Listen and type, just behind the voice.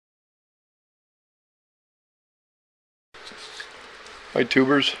Hi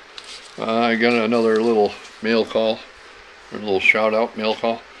tubers, I got another little mail call, or a little shout out mail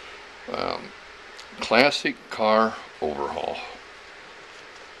call. Classic Car Overhaul.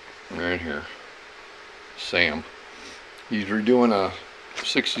 Right here. Sam. He's redoing a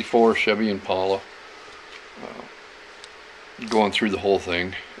 64 Chevy Impala. Going through the whole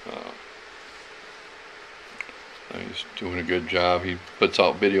thing. He's doing a good job. He puts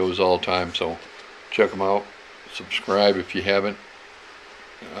out videos all the time, so check him out. Subscribe if you haven't.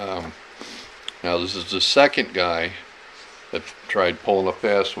 Now this is the second guy that tried pulling a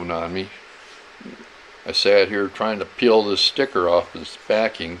fast one on me. I sat here trying to peel this sticker off this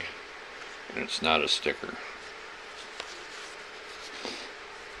backing, and it's not a sticker.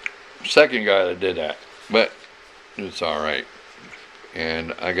 Second guy that did that, but it's alright.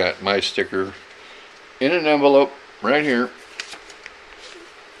 And I got my sticker in an envelope right here,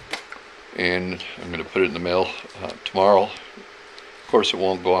 and I'm going to put it in the mail tomorrow. Of course it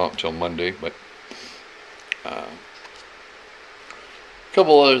won't go out until Monday, but a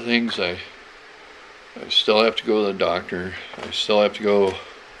couple other things. I still have to go to the doctor. I still have to go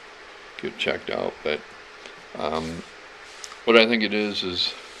get checked out, but what I think it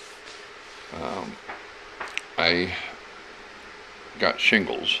is I got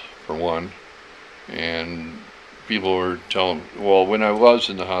shingles for one, and people were telling, well, when I was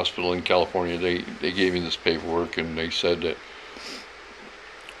in the hospital in California, they gave me this paperwork, and they said that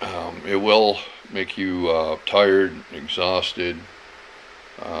it will make you tired, exhausted,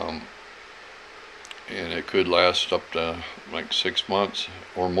 and it could last up to like 6 months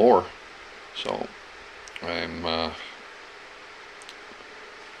or more. So I'm gonna,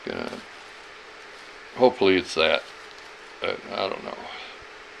 hopefully it's that, but I don't know.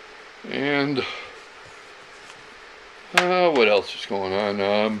 And what else is going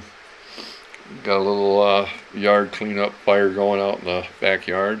on? Got a little yard cleanup fire going out in the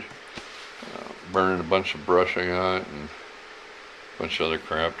backyard. Burning a bunch of brush I got and a bunch of other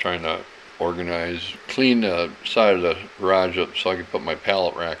crap. Trying to organize, clean the side of the garage up so I can put my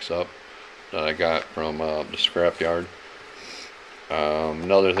pallet racks up that I got from the scrap yard.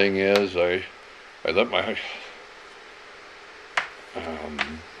 Another thing is I let my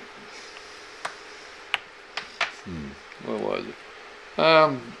what was it?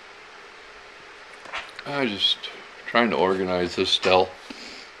 I just trying to organize this still.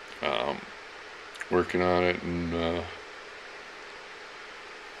 Working on it, and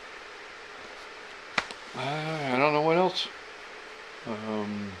I don't know what else.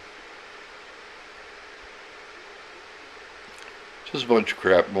 Just a bunch of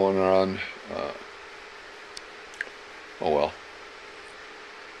crap going on. Oh well.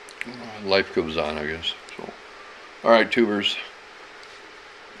 Life goes on, I guess. So, alright tubers,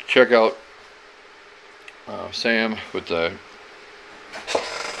 check out Sam with the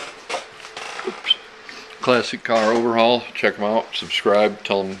Classic Car Overhaul. Check him out, subscribe,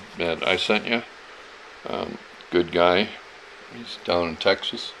 tell him that I sent you. Good guy. He's down in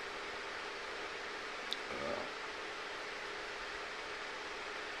Texas.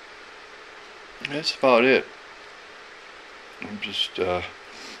 That's about it. I'm just I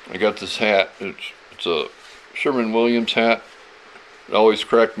got this hat. It's a Sherwin-Williams hat. It always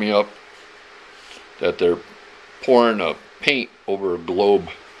cracked me up that they're pouring a paint over a globe.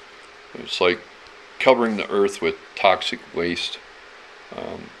 It's like covering the earth with toxic waste.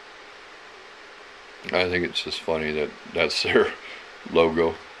 I think it's just funny that that's their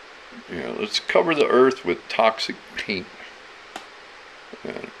logo. You know, let's cover the earth with toxic paint.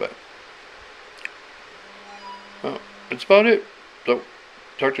 But well, that's about it. So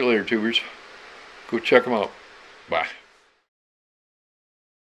talk to you later, tubers. Go check them out. Bye.